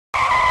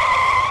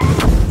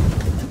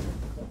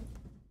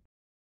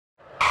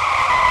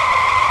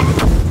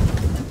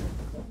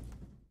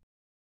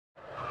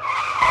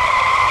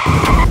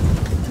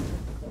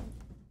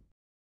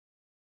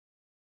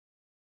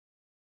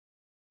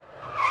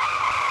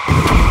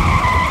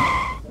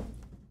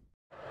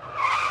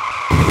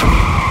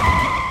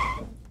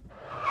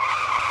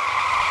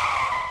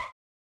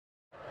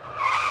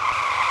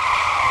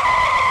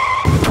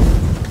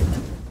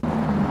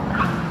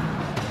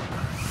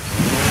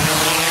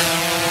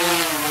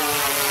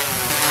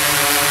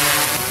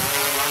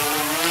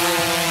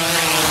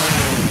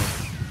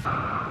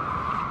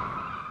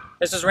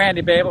This is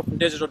Randy Babel from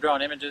Digital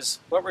Drone Images.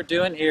 What we're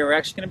doing here, we're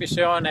actually going to be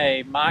showing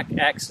a mock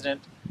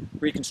accident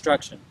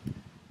reconstruction.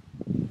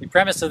 The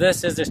premise of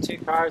this is there's two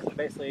cars that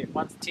basically,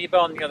 one's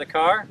T-bone the other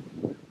car.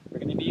 We're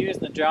going to be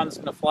using the drone that's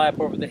going to fly up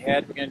over the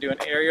head. We're going to do an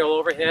aerial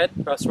overhead,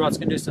 plus we're also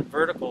going to do some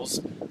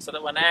verticals, so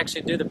that when I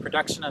actually do the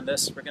production on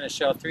this, we're going to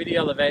show 3D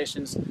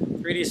elevations,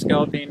 3D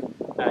scoping.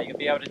 You'll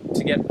be able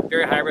to get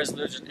very high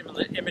resolution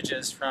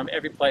images from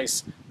every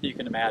place that you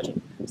can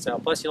imagine. So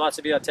plus you'll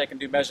also be able to take and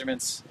do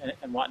measurements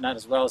and whatnot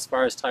as well, as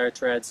far as tire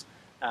treads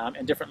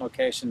and different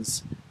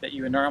locations that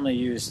you would normally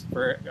use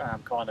for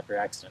calling up your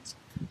accidents.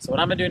 So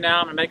what I'm going to do now,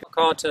 I'm going to make a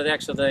call to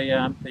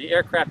the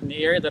aircraft in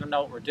the area, let them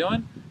know what we're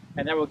doing,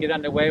 and then we'll get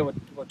underway.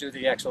 We'll do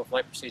the actual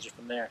flight procedure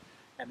from there,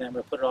 and then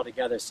we'll put it all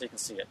together so you can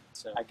see it.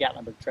 So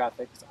Gatlinburg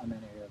traffic,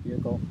 unmanned aerial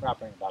vehicle, we're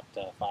operating about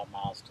 5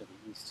 miles to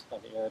the east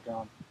of the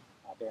aerodrome,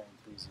 bearing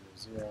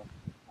 300,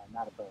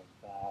 not above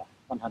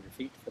 100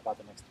 feet for about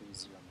the next 30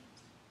 minutes.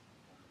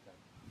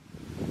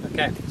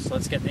 Okay, so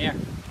let's get in the air.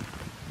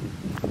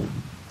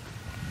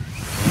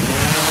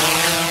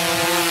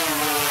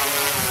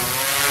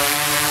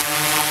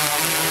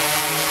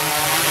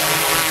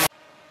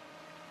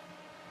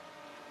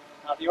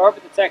 Now the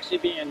orbit that's actually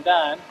being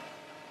done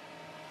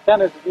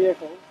centers the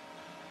vehicle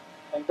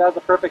and does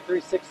a perfect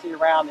 360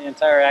 around the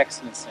entire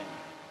accident scene.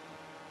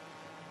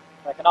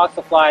 I can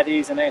also fly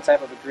these in any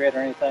type of a grid or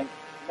anything.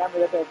 Remember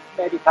that there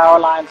may be power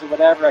lines or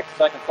whatever,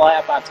 so I can fly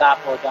up on top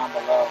or down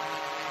below.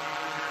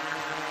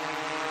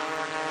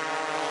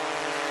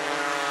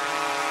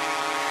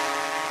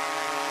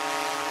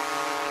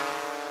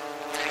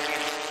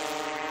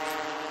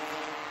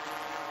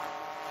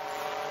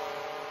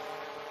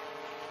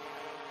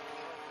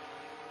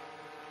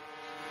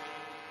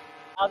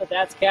 Now that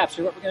that's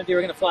captured, what we're going to do,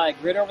 we're going to fly a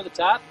grid over the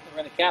top. We're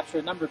going to capture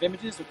a number of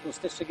images, which we'll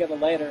stitch together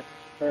later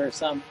for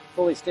some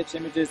fully stitched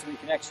images that we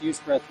can actually use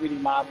for our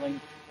 3D modeling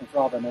and for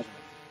all of our measurements.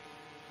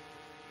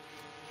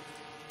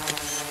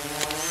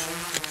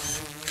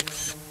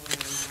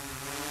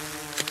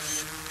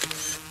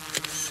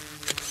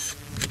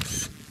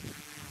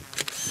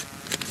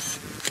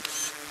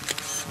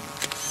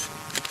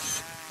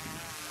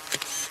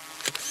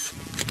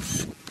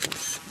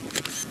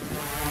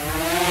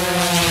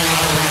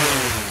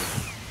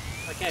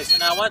 Okay, so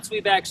now once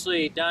we've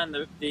actually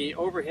done the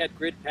overhead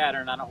grid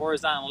pattern on a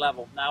horizontal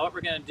level, now what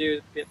we're going to do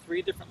is get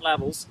 3 different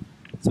levels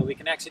so we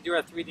can actually do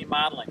our 3D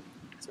modeling.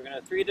 So we're going to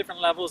have 3 different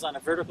levels on a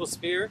vertical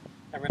sphere,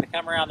 and we're going to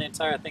come around the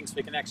entire thing so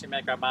we can actually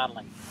make our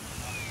modeling.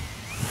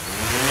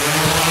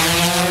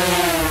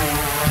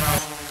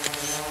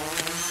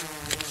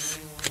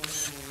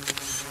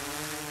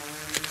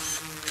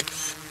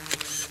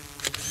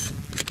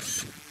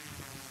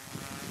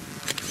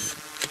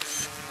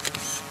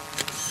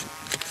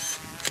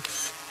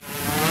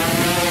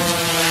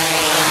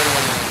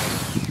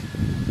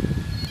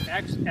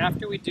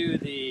 After we do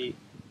the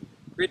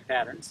grid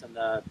patterns and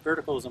the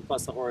verticals and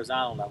plus the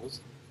horizontal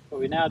levels,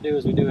 what we now do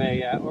is we do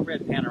a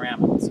overhead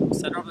panorama. So we'll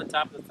set it over the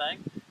top of the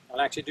thing.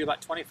 We'll actually do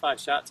about 25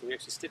 shots, so we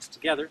actually stitch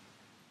together,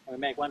 and we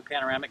make one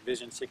panoramic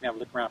vision so you can have a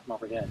look around from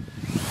overhead.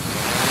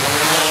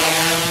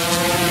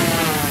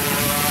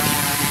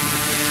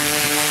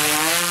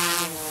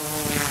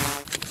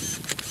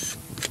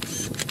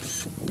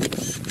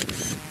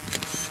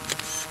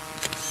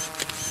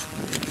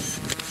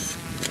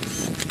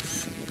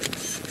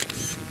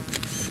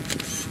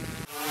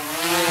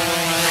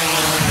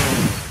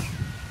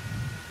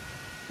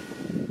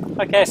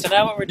 Okay, so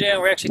now what we're doing,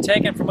 we're actually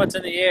taking from what's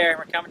in the air and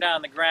we're coming down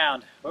on the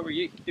ground. What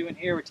we're doing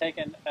here, we're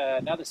taking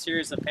another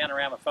series of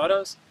panorama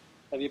photos.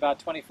 There'll be about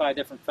 25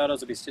 different photos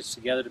that will be stitched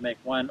together to make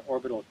one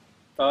orbital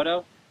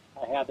photo.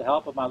 I have the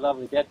help of my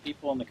lovely dead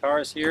people in the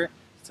cars here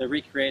to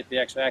recreate the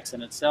actual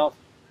accident itself.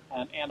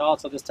 And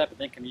also this type of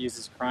thing can be used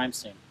as a crime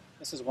scene.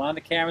 This is one of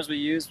the cameras we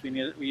used. We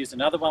used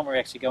another one where we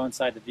actually go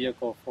inside the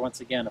vehicle for,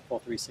 once again, a full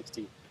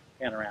 360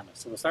 panorama.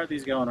 So we'll start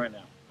these going right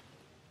now.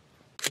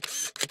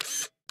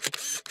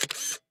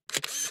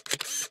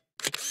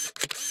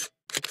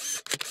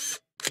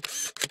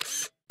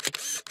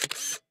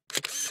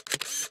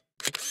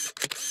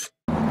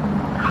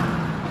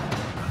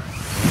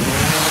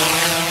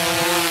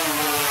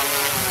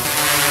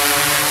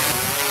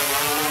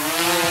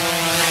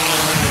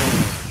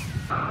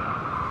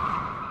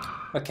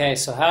 Okay,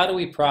 so how do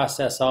we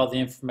process all the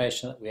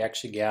information that we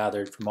actually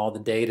gathered from all the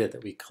data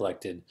that we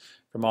collected,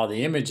 from all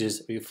the images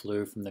that we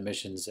flew from the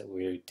missions that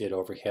we did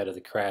overhead of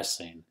the crash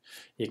scene?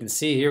 You can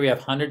see here we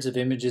have hundreds of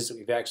images that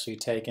we've actually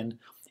taken,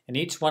 and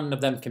each one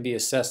of them can be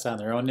assessed on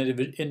their own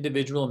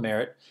individual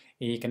merit,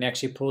 and you can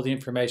actually pull the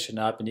information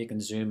up and you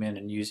can zoom in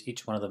and use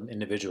each one of them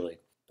individually.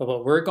 But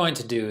what we're going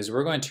to do is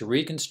we're going to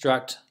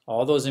reconstruct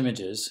all those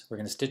images, we're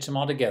going to stitch them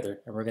all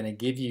together, and we're going to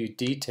give you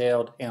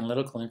detailed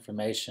analytical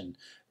information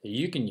that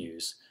you can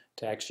use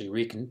to actually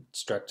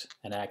reconstruct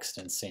an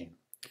accident scene.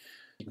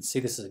 You can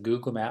see this is a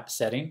Google Map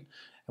setting,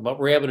 and what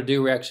we're able to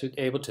do, we're actually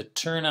able to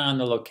turn on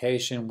the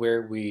location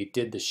where we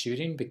did the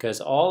shooting,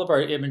 because all of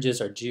our images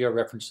are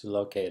geo-referentially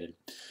located.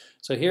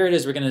 So here it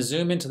is, we're going to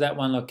zoom into that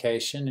one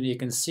location, and you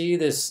can see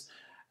this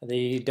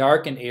The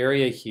darkened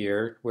area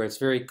here, where it's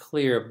very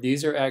clear,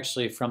 these are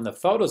actually from the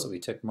photos that we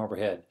took from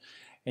overhead.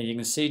 And you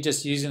can see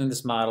just using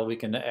this model, we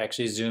can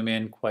actually zoom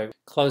in quite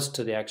close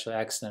to the actual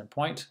accident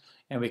point,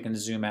 and we can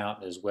zoom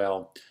out as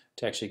well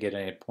to actually get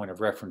any point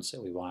of reference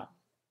that we want.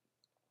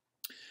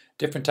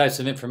 Different types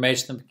of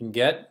information that we can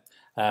get.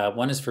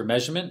 One is for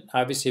measurement.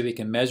 Obviously, we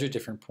can measure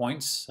different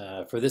points.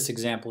 For this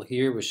example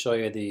here, we'll show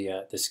you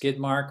the skid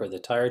mark or the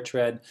tire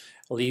tread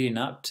leading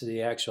up to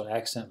the actual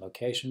accident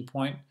location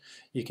point.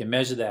 You can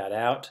measure that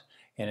out,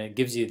 and it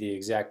gives you the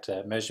exact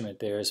measurement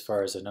there as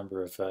far as the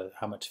number of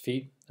how much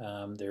feet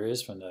there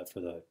is for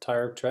the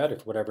tire tread or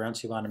for whatever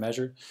else you want to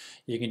measure.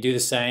 You can do the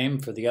same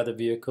for the other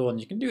vehicle, and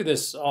you can do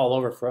this all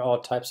over for all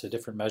types of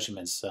different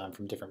measurements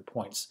from different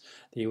points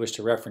that you wish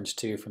to reference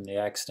to from the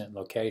accident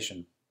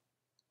location.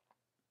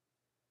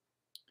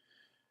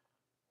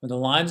 When the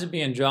lines are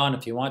being drawn,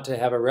 if you want to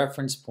have a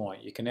reference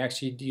point, you can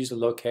actually use a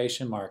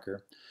location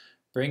marker,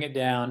 bring it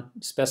down,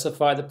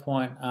 specify the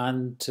point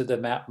onto the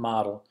map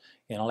model,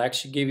 and it'll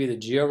actually give you the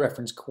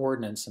georeference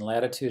coordinates in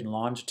latitude and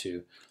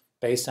longitude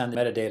based on the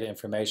metadata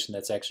information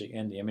that's actually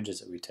in the images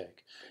that we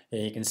take.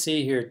 And you can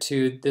see here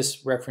too,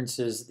 this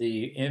references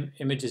the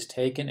images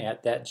taken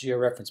at that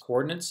georeference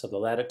coordinates of the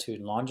latitude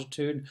and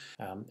longitude.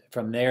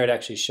 From there, it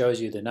actually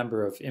shows you the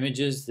number of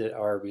images that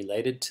are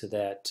related to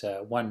that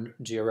one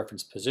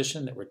georeference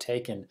position that were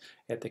taken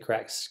at the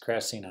crash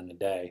scene on the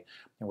day.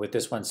 And with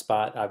this one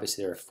spot,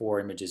 obviously there are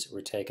 4 images that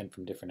were taken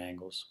from different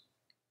angles.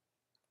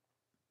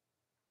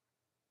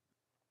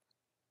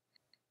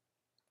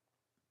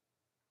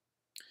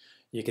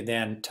 You can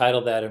then title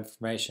that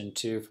information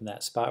to from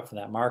that spot, from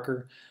that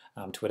marker,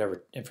 to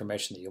whatever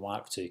information that you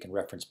want so you can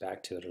reference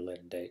back to it at a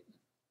later date.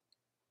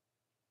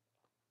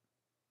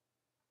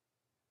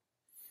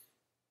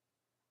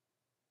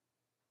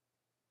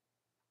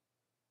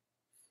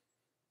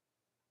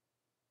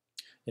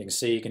 You can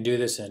see you can do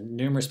this in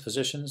numerous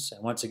positions,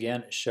 and once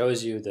again it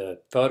shows you the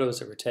photos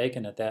that were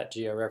taken at that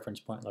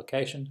georeference point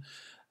location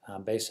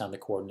based on the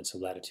coordinates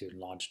of latitude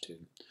and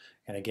longitude.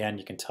 And again,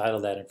 you can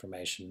title that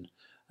information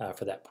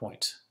for that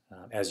point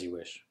as you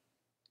wish.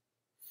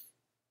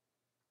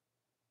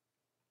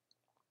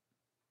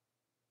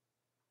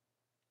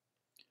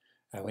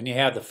 When you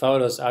have the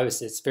photos,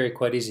 obviously it's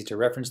quite easy to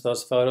reference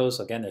those photos.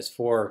 Again, there's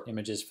 4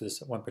 images for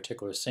this one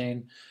particular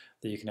scene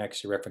that you can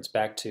actually reference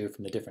back to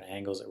from the different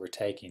angles that we're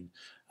taking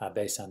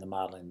based on the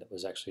modeling that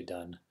was actually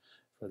done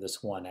for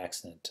this one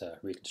accident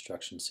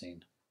reconstruction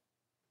scene.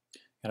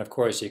 And of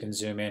course, you can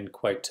zoom in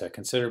quite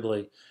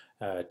considerably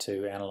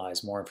to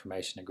analyze more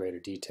information in greater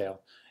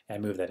detail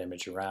and move that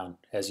image around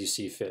as you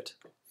see fit.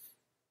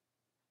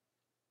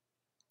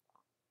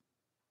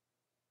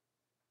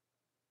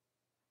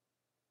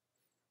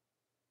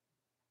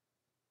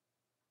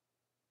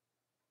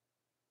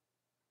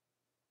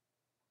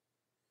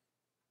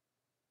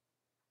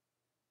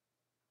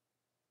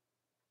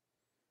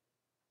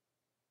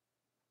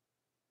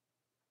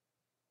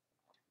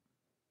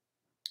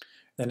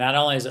 Then not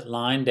only is it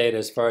line data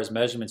as far as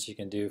measurements you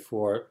can do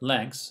for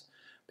lengths,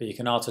 but you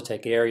can also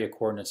take area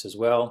coordinates as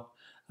well.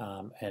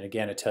 And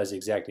again, it tells you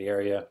exact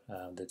area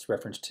that's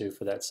referenced to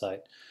for that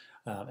site.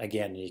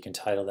 Again, you can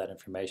title that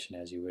information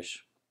as you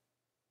wish.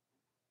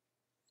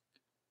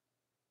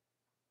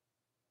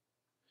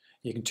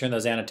 You can turn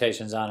those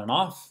annotations on and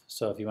off.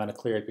 So if you want to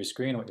clear up your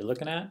screen what you're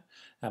looking at,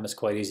 it's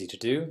quite easy to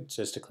do. It's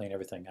just to clean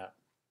everything up.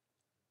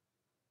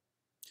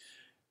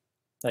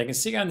 Now you can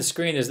see on the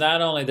screen there's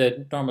not only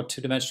the normal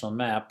 2-dimensional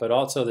map, but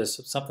also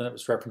there's something that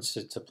was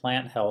referenced to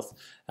plant health.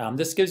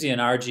 This gives you an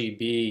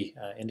RGB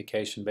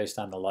indication based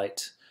on the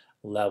light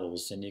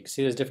levels. And you can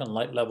see there's different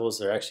light levels.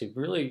 They're actually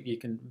really, you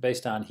can,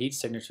 based on heat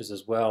signatures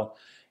as well.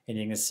 And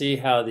you can see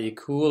how the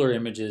cooler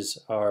images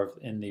are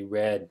in the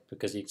red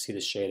because you can see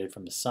the shaded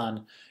from the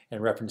sun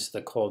in reference to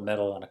the cold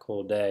metal on a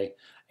cold day.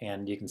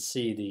 And you can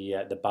see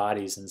the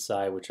bodies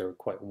inside, which are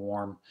quite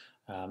warm.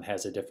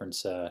 Has a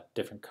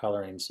different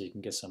coloring, so you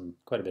can get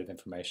quite a bit of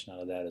information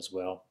out of that as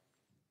well.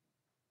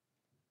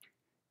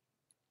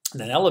 And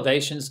then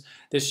elevations,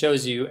 this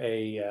shows you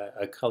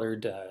a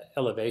colored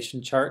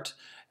elevation chart.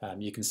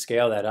 You can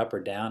scale that up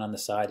or down on the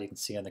side. You can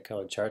see on the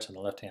colored charts on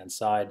the left-hand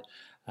side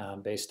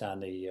based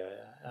on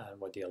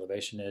what the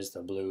elevation is.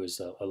 The blue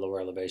is a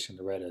lower elevation,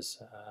 the red is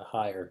a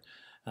higher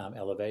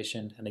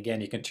elevation. And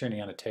again, you can turn the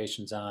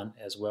annotations on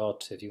as well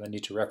if you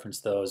need to reference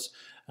those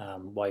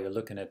while you're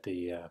looking at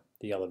the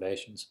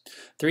elevations.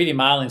 3D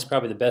modeling is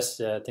probably the best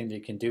thing that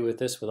you can do with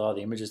this, with all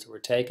the images that were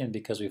taken,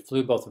 because we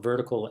flew both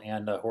vertical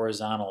and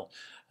horizontal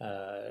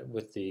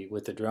with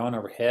the drone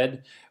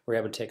overhead. We're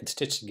able to take and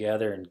stitch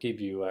together and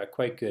give you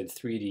quite good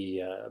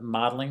 3D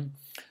modeling.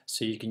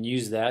 So you can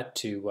use that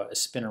to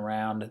spin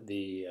around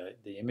the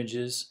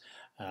images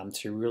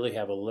to really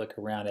have a look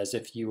around as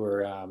if you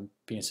were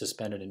being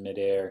suspended in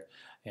midair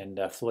and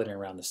floating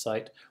around the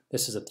site.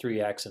 This is a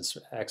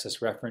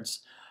 3-axis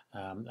reference.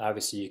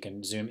 Obviously you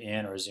can zoom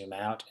in or zoom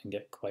out and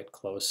get quite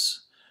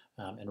close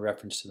in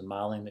reference to the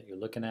modeling that you're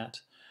looking at.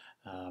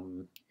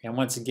 And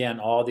once again,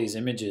 all these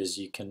images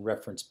you can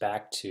reference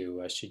back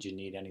to should you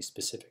need any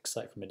specific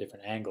site from a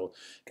different angle,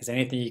 because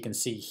anything you can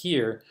see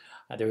here,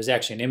 there was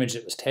actually an image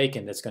that was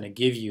taken that's going to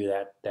give you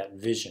that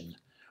vision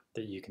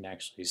that you can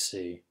actually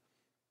see.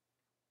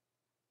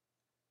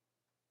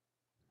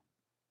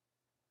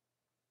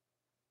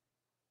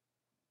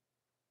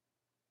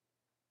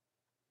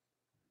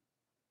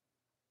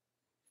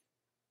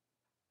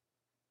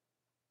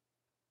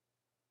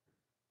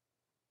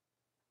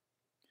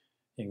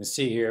 You can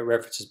see here it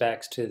references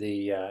back to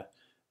the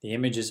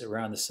images that were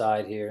on the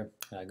side here,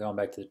 going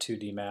back to the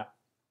 2D map.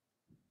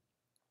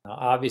 Now,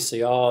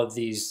 obviously, all of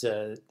these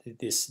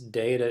this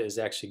data is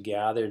actually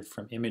gathered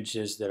from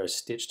images that are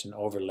stitched and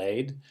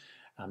overlaid.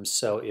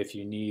 So if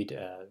you need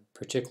a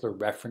particular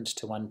reference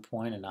to one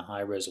point in a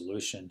high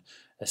resolution,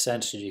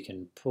 essentially you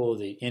can pull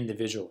the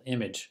individual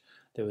image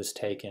that was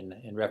taken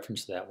in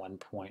reference to that one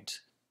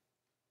point.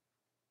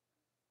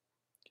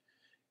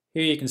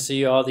 Here you can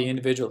see all the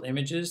individual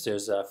images.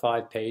 There's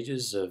 5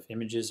 pages of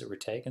images that were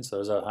taken, so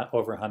there's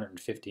over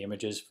 150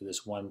 images for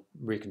this one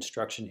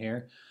reconstruction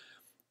here.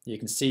 You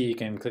can see you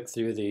can click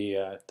through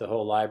the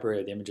whole library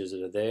of the images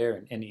that are there,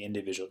 and any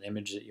individual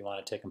image that you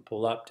want to take and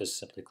pull up, just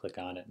simply click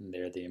on it and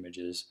there are the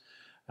images.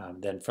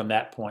 Then from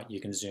that point you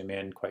can zoom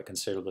in quite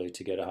considerably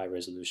to get a high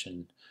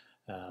resolution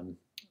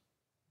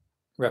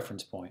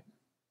reference point.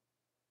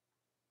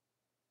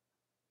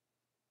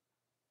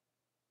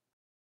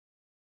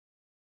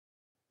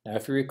 Now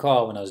if you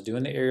recall, when I was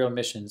doing the aerial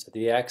missions at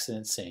the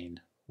accident scene,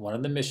 one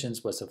of the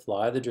missions was to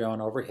fly the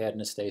drone overhead in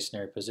a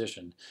stationary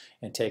position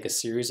and take a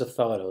series of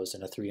photos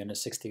in a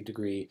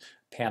 360-degree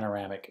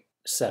panoramic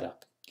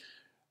setup.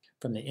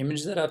 From the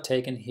image that I've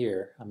taken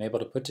here, I'm able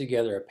to put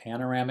together a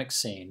panoramic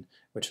scene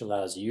which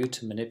allows you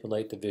to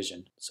manipulate the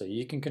vision so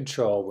you can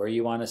control where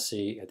you want to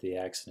see at the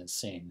accident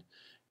scene.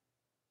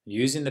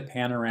 Using the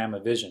panorama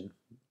vision,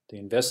 the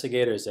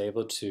investigator is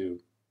able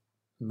to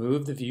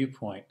move the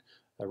viewpoint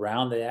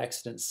around the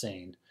accident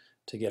scene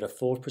to get a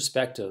full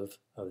perspective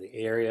of the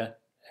area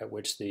at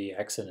which the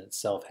accident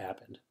itself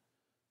happened.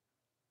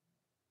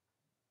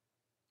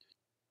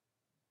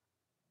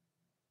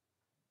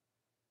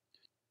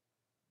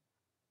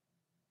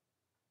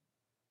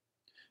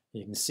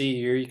 You can see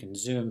here you can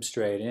zoom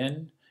straight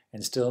in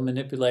and still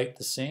manipulate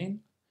the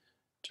scene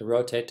to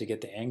rotate to get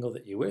the angle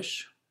that you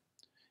wish.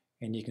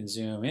 And you can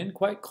zoom in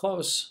quite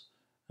close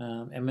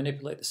and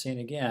manipulate the scene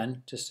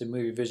again just to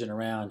move your vision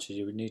around should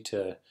you need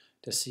to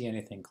see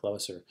anything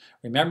closer.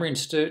 Remembering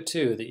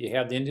too that you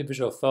have the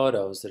individual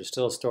photos that are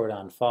still stored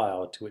on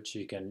file to which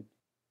you can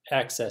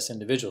access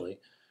individually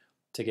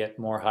to get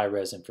more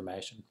high-res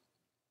information.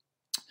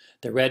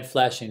 The red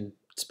flashing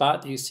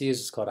spot that you see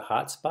is called a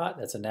hotspot.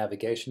 That's a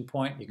navigation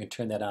point. You can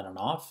turn that on and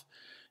off.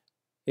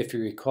 If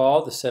you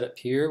recall the setup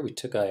here, we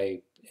took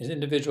an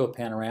individual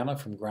panorama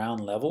from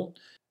ground level.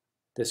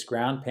 This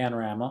ground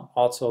panorama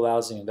also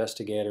allows the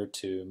investigator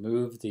to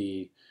move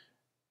the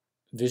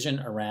vision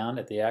around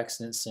at the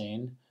accident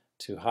scene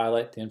to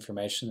highlight the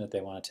information that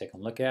they want to take a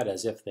look at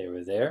as if they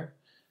were there.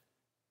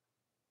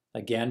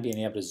 Again, being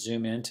able to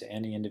zoom in to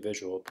any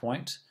individual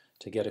point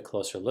to get a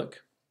closer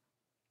look.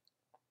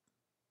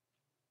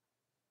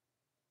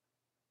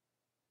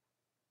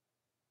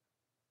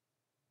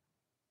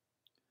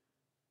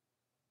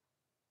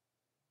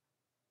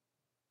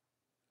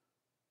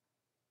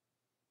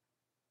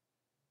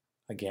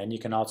 Again, you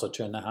can also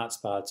turn the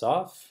hotspots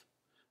off.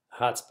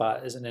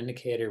 Hotspot is an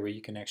indicator where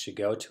you can actually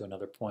go to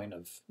another point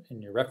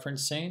in your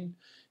reference scene.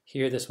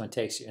 Here, this one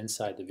takes you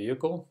inside the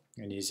vehicle,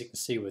 and as you can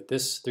see with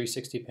this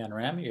 360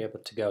 panorama, you're able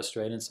to go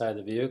straight inside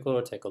the vehicle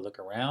or take a look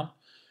around.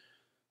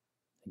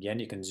 Again,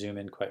 you can zoom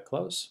in quite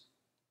close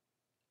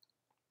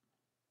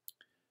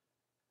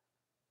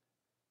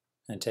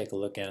and take a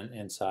look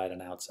inside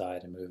and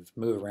outside and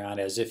move around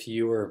as if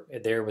you were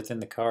there within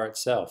the car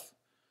itself.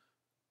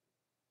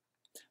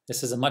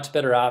 This is a much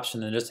better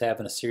option than just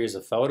having a series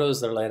of photos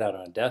that are laid out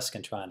on a desk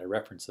and trying to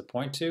reference the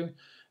point to,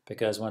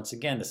 because once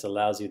again this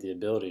allows you the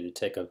ability to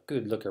take a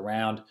good look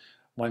around.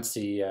 Once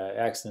the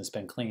accident's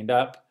been cleaned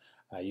up,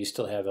 you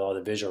still have all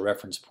the visual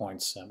reference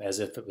points as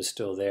if it was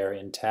still there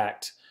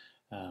intact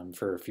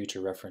for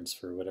future reference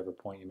for whatever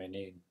point you may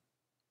need.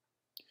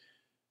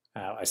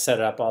 I set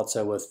it up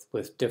also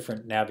with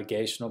different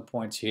navigational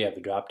points. You have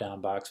the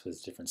drop-down box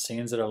with different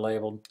scenes that are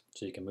labeled,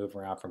 so you can move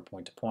around from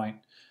point to point.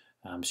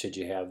 Should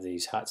you have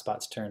these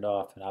hotspots turned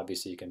off, and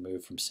obviously you can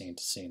move from scene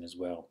to scene as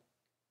well.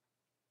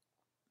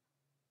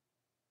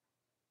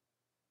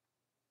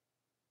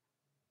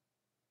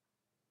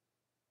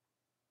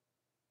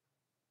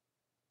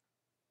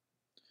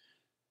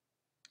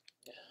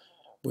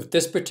 With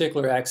this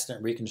particular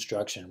accident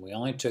reconstruction, we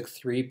only took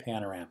 3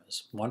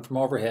 panoramas, one from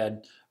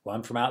overhead,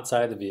 one from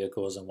outside the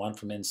vehicles, and one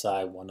from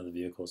inside one of the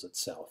vehicles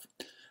itself.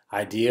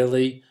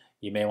 Ideally,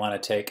 you may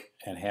want to take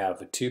and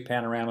have 2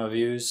 panorama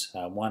views,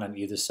 one on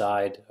either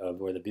side of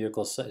where the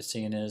vehicle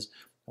scene is,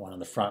 one on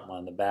the front, one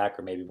on the back,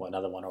 or maybe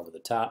another one over the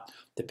top.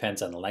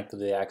 Depends on the length of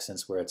the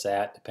accidents, where it's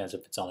at. Depends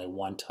if it's only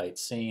one tight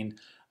scene.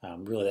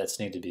 Really, that's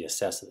needed to be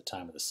assessed at the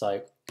time of the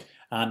site.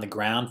 on the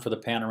ground for the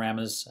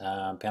panoramas,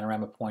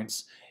 panorama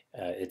points.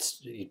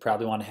 You'd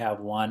probably want to have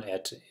one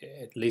at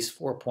least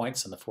 4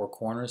 points in the 4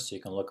 corners, so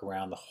you can look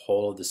around the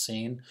whole of the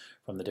scene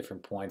from the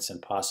different points,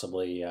 and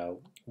possibly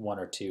 1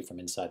 or 2 from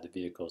inside the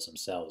vehicles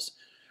themselves.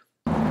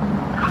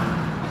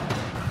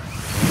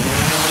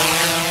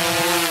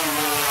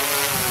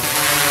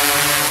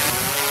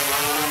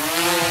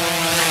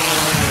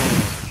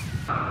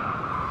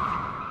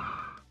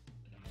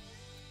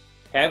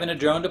 Having a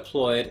drone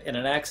deployed in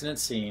an accident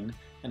scene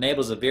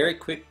enables a very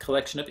quick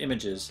collection of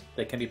images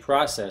that can be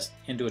processed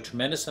into a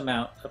tremendous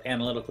amount of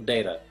analytical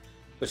data,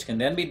 which can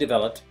then be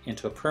developed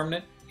into a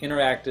permanent,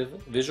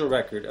 interactive visual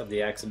record of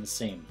the accident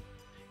scene.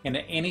 And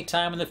at any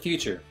time in the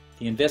future,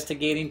 the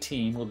investigating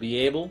team will be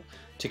able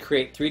to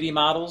create 3D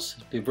models,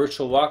 do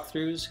virtual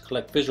walkthroughs,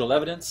 collect visual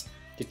evidence,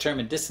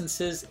 determine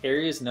distances,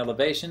 areas, and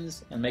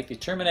elevations, and make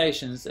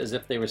determinations as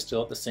if they were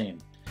still at the scene.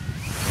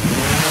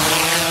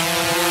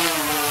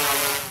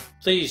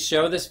 Please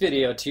show this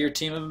video to your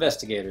team of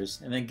investigators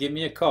and then give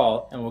me a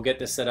call and we'll get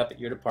this set up at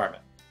your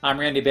department. I'm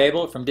Randy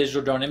Babel from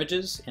Digital Drone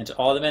Images, and to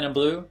all the men in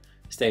blue,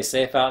 stay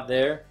safe out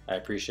there. I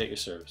appreciate your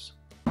service.